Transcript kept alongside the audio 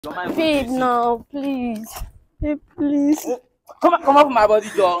Babe, no, please. Babe, please. Come up from my body,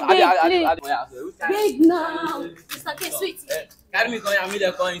 John. Babe, no. Mr. K, sweet. Carry me, come here. I'm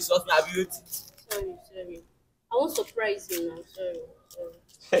there, come insult me. Sorry. I won't surprise you now. Sorry.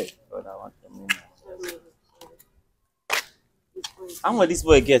 Hey, God, I want them. Sorry. How much this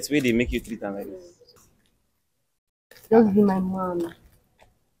boy gets? Where they make you treat him like this? Just be my mom.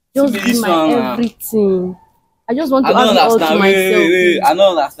 Just See be this my one, man. everything. I just want to I have don't it all to understand. myself. Wait. I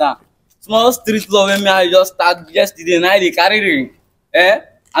don't understand. Small street love when me I just start yesterday night they carry ring.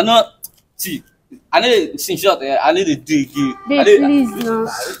 I know. See, I need to short. I need to do again. Babe, please, no.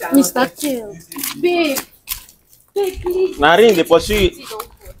 Mr. K. Babe, please. Now, ring the pursue you.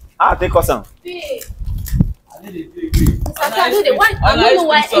 Take us on. Babe. I need to do again. I don't know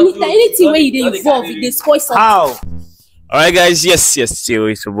why anything where you involve, they spoil something. How? Alright, guys. Yes. It's your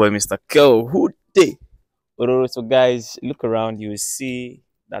boy, Mr. Kel. Who day? So, guys, look around. You will see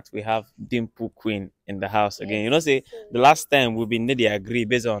that we have Dimple Queen in the house again. You know, say the last time we been they agree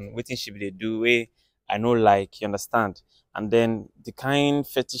based on what she they do. Way I know, like you understand, and then the kind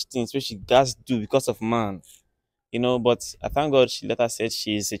fetish things which she does do because of man. You know, but I thank God she later said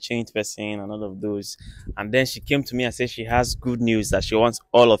she's a changed person and all of those. And then she came to me and said she has good news that she wants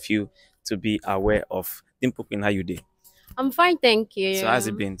all of you to be aware of. Dimple Queen, how you doing? I'm fine, thank you. So how's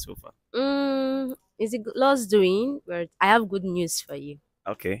it been so far? Is it lost doing? But I have good news for you.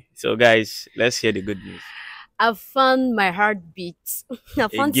 Okay, so guys, let's hear the good news. I found my heartbeat. I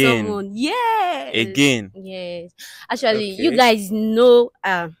found Again? someone. Yes. Again? Yes. Actually, Okay. you guys know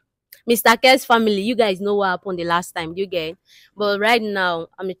Mr. K's family. You guys know what happened the last time. You get. But right now,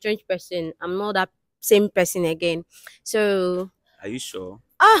 I'm a changed person. I'm not that same person again. So Are you sure?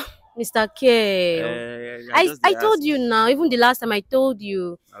 Mr. K. I told you now. Even the last time I told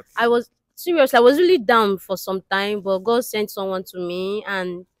you, Okay. I was serious. I was really down for some time, but God sent someone to me,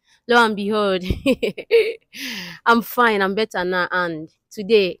 and lo and behold, I'm fine. I'm better now. And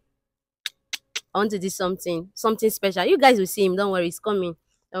today, I want to do something special. You guys will see him. Don't worry, he's coming.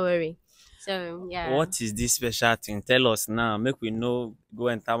 Don't worry. So yeah. What is this special thing? Tell us now. Make we know. Go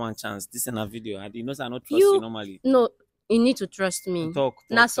enter one chance. This is a video. And you know, I not trust you normally. No, you need to trust me. Talk.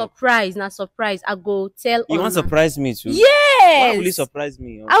 Not surprise. I go tell. You want to surprise me too? Yes. Why will you surprise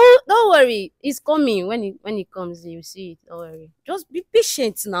me? Don't worry. It's coming. When it comes, you see it. Don't worry. Just be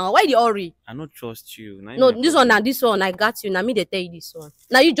patient now. Why the hurry? I don't trust you. No, this one. I got you. Now me they tell you this one.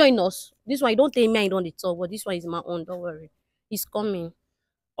 Now you join us. This one you don't tell me I don't talk, but this one is my own. Don't worry. It's coming.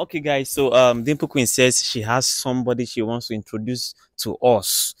 Okay, guys. So Dimple Queen says she has somebody she wants to introduce to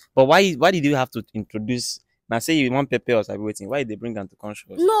us. But why did you have to introduce? Now say you want Pepe us. I'll be waiting. Why did they bring her to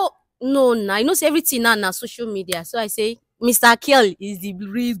conscious? No. I know say everything now social media. So I say Mr. Kel is the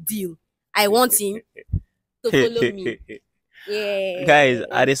real deal. I want him to follow me. Yeah. Guys,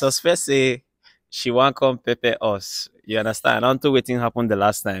 I dey suspect say she won't come Pepe us. You understand? Until waiting happened the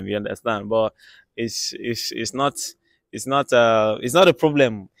last time. You understand? But it's not a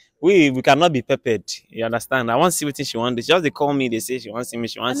problem. We cannot be peppered. You understand? I want to see what she wants. Just they call me, they say she wants to see me,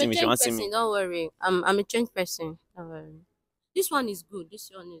 she wants to see me, she wants to see me. Don't worry. I'm a changed person. Don't worry. This one is good.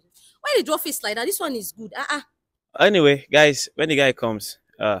 Why they draw face like that? This one is good. Anyway, guys, when the guy comes,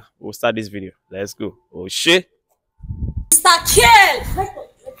 we'll start this video. Let's go. Oh shit. Mr. Kel!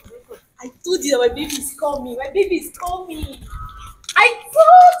 I told you that my baby is coming. I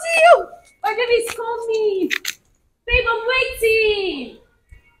told you! My baby is coming! Babe, I'm waiting!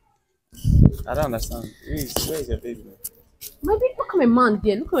 I don't understand. Where is your baby? My baby, look at my man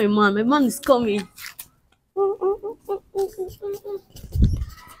there. Look at my man. My man is coming.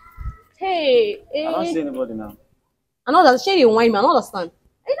 Hey. I don't see anybody now. I know that shady wine, man. I understand.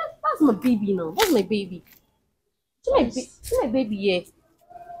 Hey, that's my baby now. That's my baby. See my baby here.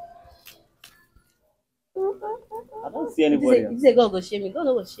 I don't see anybody. This is God go shame me. God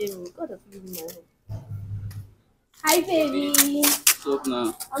no go shame me. God will give me my own. Hi, baby. What's up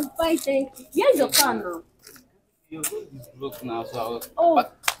now? I'm fine, thank you. Where's your car now? Your road is broke now, so I was. Oh,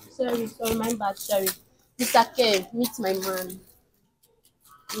 sorry, my bad, sorry. Mr. Kel, meet my man.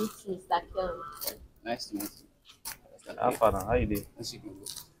 Meet Mr. Kel. Nice to meet you. How far now? How you doing? Let's go.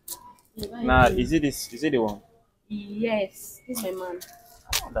 Nah, is it the one? Yes, this is my man.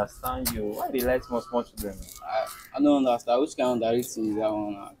 I don't understand you. Why they like small children? I don't understand which kind of direction is that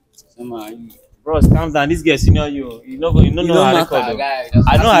one. Somehow Bros, calm down. This girl senior you. You don't know her record. Guy,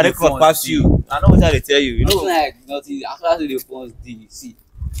 I know her record past you. I know what they tell you. You know. Like nothing. After the phones, see.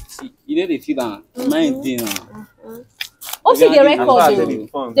 You know the feel that mind thing now. Also the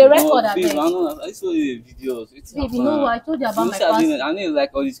record. The record I think. I saw the videos. Babe, you know what? I told you about my past. I know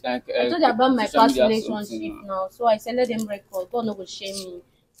like all this kind of. I told you about my past relationship now, so I sent them record. God no go shame me.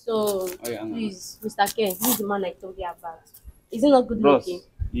 So, Oh, yeah, no. please, Mr. Ken, this is the man I told you about. Is he not good Bros, looking?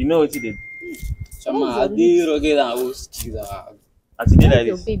 you know what you did. Chama, I did rugged and was kid. As you did like Where's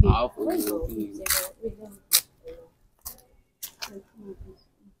your this. baby? How for Where's you? your Please. wait,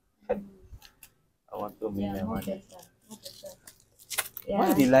 let me I want to meet yeah, my more money. better. More better. Why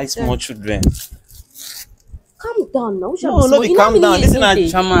Yeah. do you like small children? Calm down now. No, no, be calm down. Listen,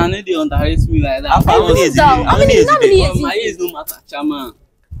 Chama, I know they underrate me like that. How many years down. How many years How you many dey? years? Oh, my years no matter, Chama.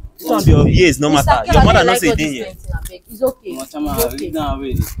 Some your years no matter. Your mother not say dey here. It's okay. No, Chama, It's read okay. down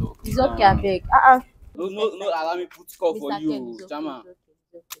where they talk. It's okay, Chama. abeg. No, allow me put call for Mr. Ken, you, it's okay, Chama. it's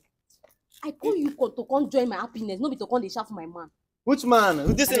okay. I call you to come join my happiness, no be to come dey shout for my man. Which man?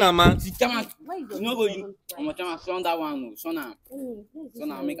 Who this in a man? See, Chama, Why is you know go you. Omo, Chama, son that one, no, son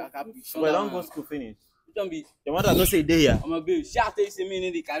am, make a happy. Son Well, that don't go one. school finish. You don't be. Your mother no say dey here. Omo, babe, she tell you say me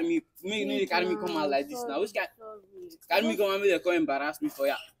no dey carry me, me no dey carry me come out like this now. Which kind? Carry me come and make dem come embarrass me for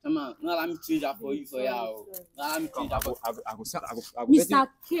ya. Chama, no allow me change her for you for ya. Oh. No allow me change her for. Mr.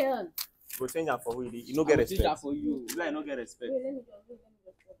 Ken. Go change her for who you no get I go change her respect. for you. You like no get respect. Wait, let me just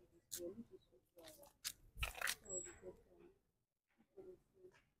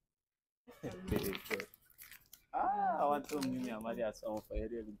I want to meet my mother as someone for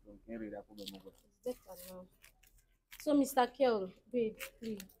every can read that problem. better now. So, Mr. Kel, babe,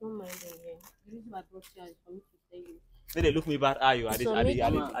 please don't mind them here. The reason I brought you out is for me to tell you. Then they look me bad. Are you? I So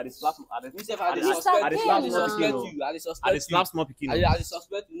did slap. Me sef, I I dey dey suspect I dey you. slap I dey small suspect pikin. you. I dey I dey suspect slap you. small pikin. I dey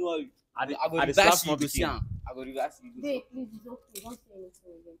suspect you know you. I dey I go I dey slap reverse you, small you go see pikin. am. I go reverse you. You go see Babe, please, it's okay. Don't say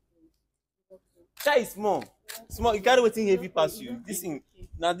anything again, please. It's okay. Chai is small. Small. You carry wetin heavy pass you. This thing.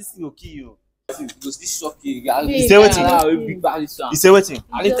 Now this thing will kill you. am. You go still shock you. Babe, say wetin? Big bad this one. You say wetin?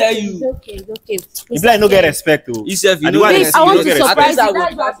 I dey tell It's you. okay, it's okay. You be like no get respect oh. You sef, I you dey know want Babe, respect. I want You to no get surprise respect. you. I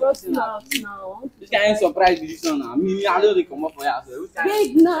That's go why I back brought you out now. This kind of surprise be this one now. Me, I don't dey comot for ya. So, which kind-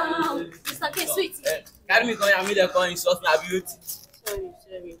 Babe, now. Mr. Ken, sweet. Carry me come here, make dem come insult me. I be wetin?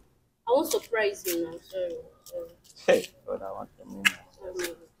 Sorry. I won't surprise you now. Sorry. Hey, God, I want to meet my-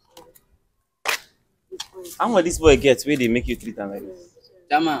 Sorry. How much this boy gets where they make you treat am like this?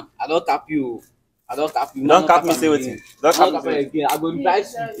 Chama, I don cap you. I don cap you. You don't cap me am say again. wetin? Don't I cap don me cap say am wetin? again. I go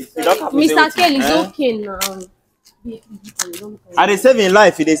revise you. You don't cap me say Mr. wetin? Ken, it's Eh? okay now. Babe, don't I dey save in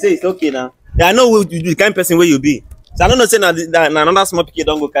life. They say it's okay now. Yeah, I know who you do, the kind of person where you be. So I don't know say na another small pikin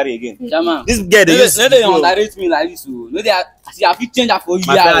don't go carry again. Chama, This girl they use. no dey underrate me like this o. No dey see I fit change am for you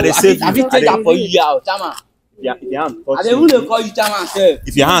My friend, I dey save I you. fit change am for you o. Chama, Yeah, if your hand I touch dey even dey me. call you Chama sef.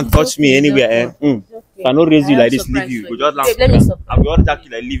 If your hand touch me anywhere, if I no raise you like this, leave you. Go just Babe, let me laugh. surprise I will just jack you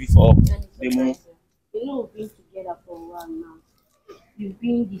like leave you for the moon. You know we've been together for a while now. You've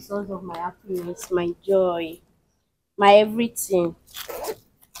been the source of my happiness, my joy, my everything.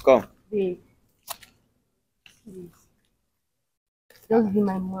 Come. Babe, please. Just be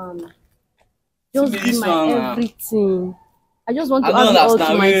my man. Just Be be this my one, ah. everything. I just want I to no have it all to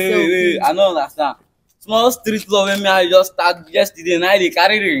understand. myself. Wait. I no understand. Small street love wey me I just start yesterday na I dey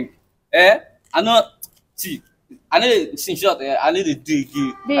carry ring. I no see. I no dey in short. I no dey do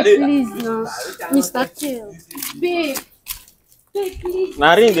again. I Babe, dey- please now. Mr. Kill. Babe. Babe, please.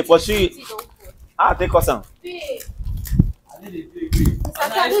 Na ring dey pursue you. Don't fall. Ah, take us on. Babe. I no dey do again.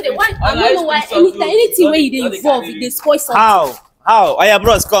 Mr. Kill, I know the why. I don't know why anything where you dey involve, it dey spoil something. How? Oh yeah,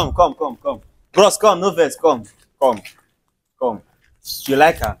 bros, come. Bros, come, no vex, come. You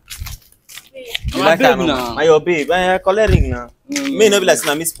like her? You My like her babe no? now. Na your babe. Collect ring now. Me no be like say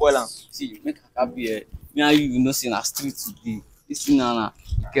na me spoil am. See, make I happy here. Me and you know say na street today. This thing na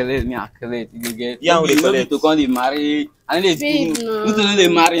collect me, I collect. You go get. Yeah, we dey No be collect. to come dey marry. I no dey Babe, do. no. You to no dey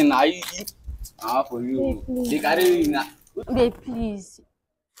marry na. Ah, for you. Babe, please. They carry ring na. Babe, please.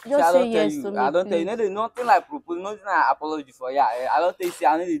 See, Just I say don tell yes you. to me. I don tell you. please. No, dey nothing like propose. Nothing like apology for ya. I don tell you say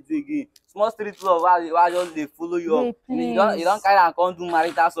I no dey do again. Small street love. Why just dey follow you up? Babe, You don please. carry am come do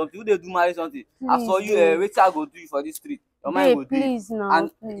marital something. Who dey do marry something? As for Please, you, babe. wetin I go do you for this street? Your mind go Babe, dey. please now.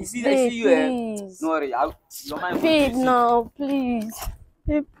 And you Please. see, Babe, you, please. no worry. Your mind go Babe, dey. See. no, please.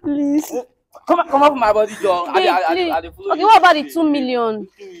 Babe, please. Come up for my body, John. Babe, I dey please. follow Okay, you. what about the 2 million?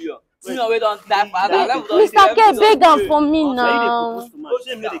 2 million. 2 million wey don die father. Level don Mr. K, beg am for me now.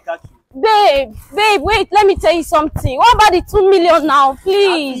 Babe, wait, let me tell you something. What about the 2 million now, 2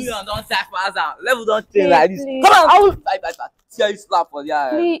 please? million don die father. Level don change Babe, like this. please. Come I on. will- Bye. Tear you slap for there.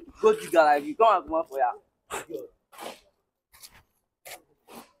 Please. Go digger like you. Come on for ya.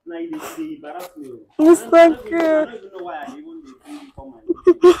 Mr. K.